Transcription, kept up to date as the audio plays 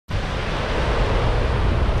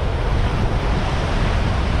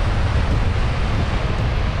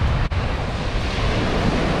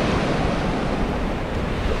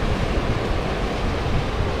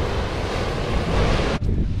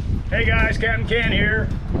Captain Ken here.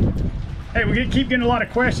 Hey, we keep getting a lot of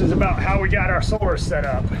questions about how we got our solar set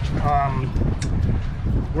up.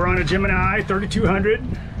 We're on a Gemini 3200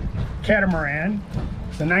 catamaran.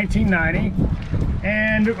 It's a 1990,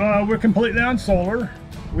 and we're completely on solar.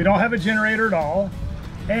 We don't have a generator at all,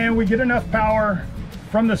 and we get enough power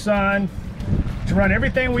from the sun to run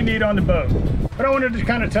everything we need on the boat. But I wanted to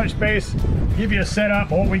kind of touch base, give you a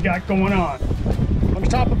setup of what we got going on. On the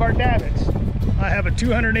top of our davits, I have a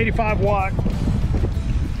 285 watt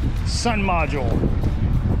sun module.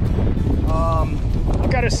 I've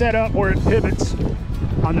got it set up where it pivots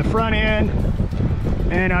on the front end,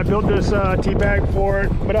 and I built this T-bag for it,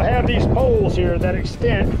 but I have these poles here that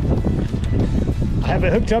extend. I have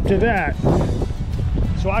it hooked up to that,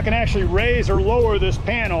 so I can actually raise or lower this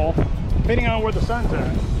panel depending on where the sun's at.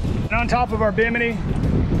 And on top of our bimini,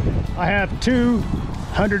 I have two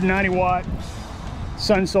 190 watt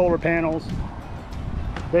sun solar panels.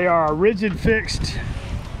 They are rigid fixed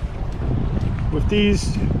with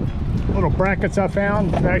these little brackets I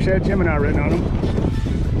found. They actually had Gemini written on them.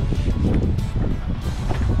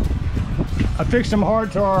 I fixed them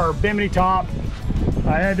hard to our bimini top.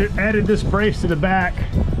 I added this brace to the back,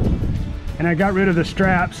 and I got rid of the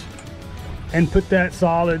straps and put that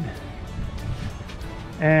solid.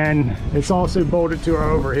 And it's also bolted to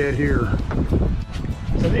our overhead here.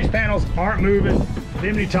 So these panels aren't moving. The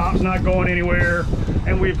bimini top's not going anywhere,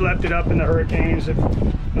 and we've left it up in the hurricanes.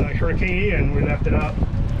 Hurricane Ian, we left it up.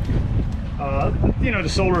 You know, the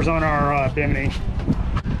solar's on our bimini.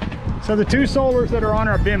 So the two solars that are on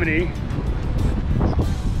our bimini,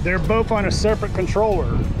 they're both on a separate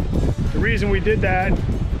controller. The reason we did that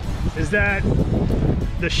is that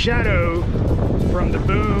the shadow from the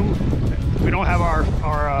boom, we don't have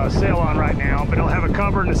our sail on right now, but it'll have a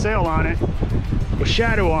cover and a sail on it with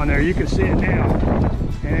shadow on there. You can see it now.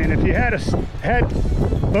 And if you had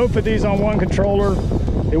both of these on one controller,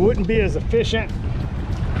 it wouldn't be as efficient.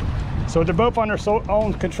 So they're both on their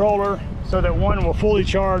own controller, so that one will fully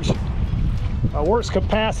charge works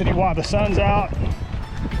capacity while the sun's out,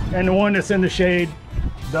 and the one that's in the shade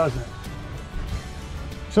doesn't.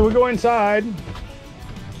 So we go inside.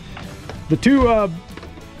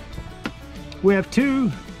 We have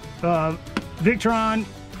two Victron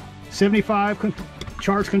 75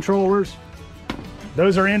 charge controllers.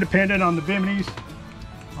 Those are independent on the biminis,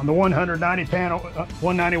 on the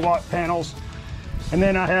 190 watt panels. And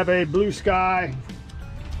then I have a Blue Sky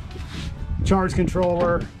charge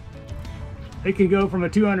controller. It can go from a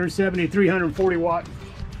 270 to 340 watt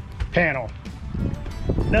panel.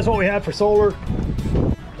 That's what we have for solar.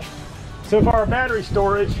 So for our battery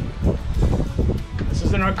storage, this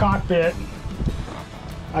is in our cockpit.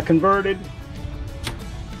 I converted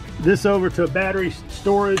this over to a battery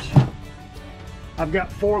storage. I've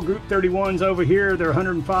got 4 Group 31s over here. They're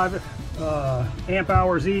 105 amp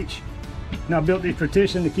hours each. And I built these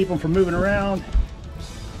partitions to keep them from moving around.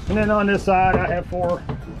 And then on this side, I have 4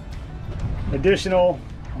 additional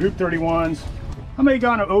Group 31s. I may have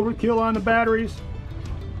gone overkill on the batteries,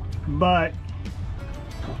 but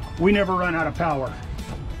we never run out of power.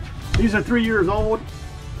 These are 3 years old.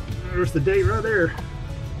 There's the date right there,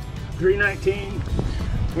 3/19.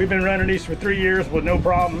 We've been running these for 3 years with no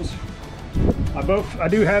problems. I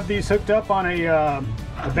do have these hooked up on a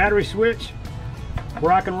battery switch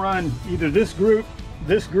where I can run either this group,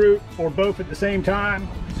 or both at the same time.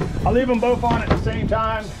 I'll leave them both on at the same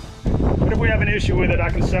time, but if we have an issue with it, I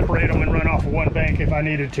can separate them and run off of one bank if I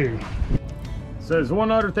needed to. So there's one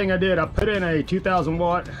other thing I did. I put in a 2000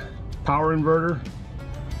 watt power inverter.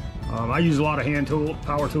 I use a lot of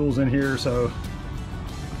power tools in here, so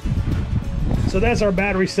that's our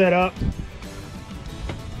battery setup.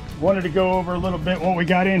 Wanted to go over a little bit what we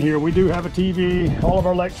got in here. We do have a TV, all of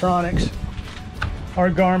our electronics,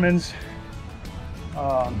 our Garmin's,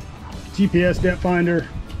 GPS depth finder,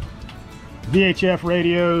 VHF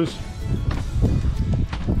radios.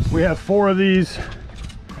 We have 4 of these.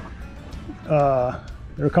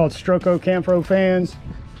 They're called Stroco Camfro fans.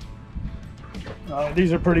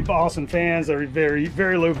 These are pretty awesome fans. They're very,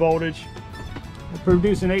 very low voltage. They're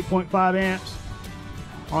producing 8.5 amps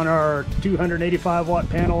on our 285 watt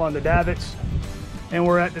panel on the davits, and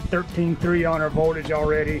we're at the 13.3 on our voltage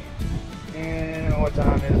already. And what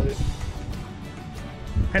time is it?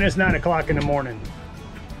 And it's 9 o'clock in the morning.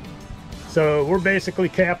 So we're basically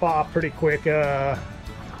cap off pretty quick.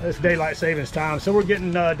 It's daylight savings time, so we're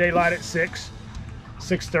getting daylight at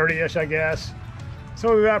 6:30ish, I guess.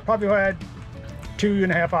 So we probably had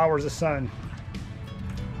 2.5 hours of sun.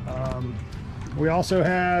 We also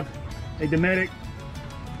have a Dometic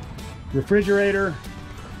refrigerator.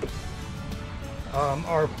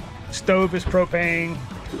 Our stove is propane.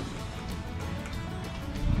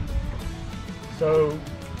 So,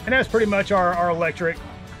 and that's pretty much our electric.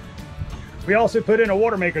 We also put in a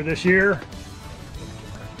water maker this year,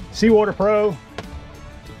 Seawater Pro.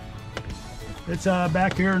 It's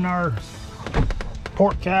back here in our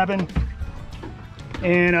port cabin,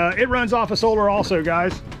 and it runs off of solar also,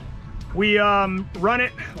 guys. We run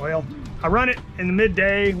it, well, I run it in the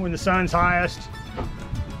midday when the sun's highest.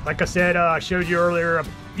 Like I said, I showed you earlier, I'm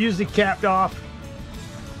usually capped off.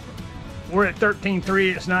 We're at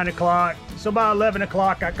 13.3, it's 9 o'clock. So by 11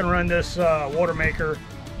 o'clock, I can run this water maker.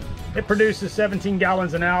 It produces 17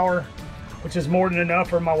 gallons an hour, which is more than enough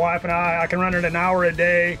for my wife and I. I can run it an hour a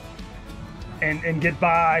day and get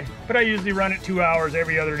by, but I usually run it 2 hours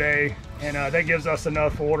every other day, and that gives us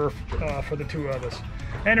enough water for the two of us.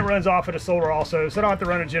 And it runs off of the solar also, so I don't have to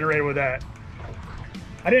run a generator with that.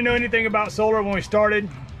 I didn't know anything about solar when we started.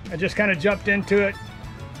 I just kind of jumped into it,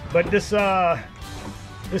 but this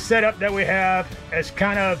setup that we have is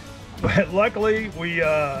kind of, luckily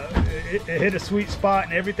it hit a sweet spot,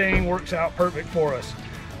 and everything works out perfect for us.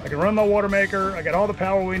 I can run my water maker, I got all the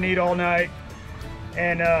power we need all night,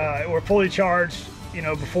 and we're fully charged, you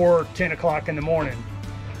know, before 10 o'clock in the morning,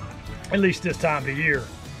 at least this time of the year.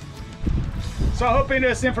 So I hope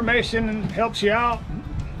this information helps you out.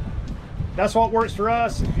 That's what works for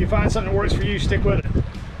us. If you find something that works for you, stick with it.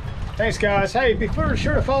 Thanks, guys. Hey, be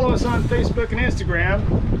sure to follow us on Facebook and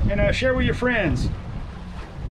Instagram, and share with your friends.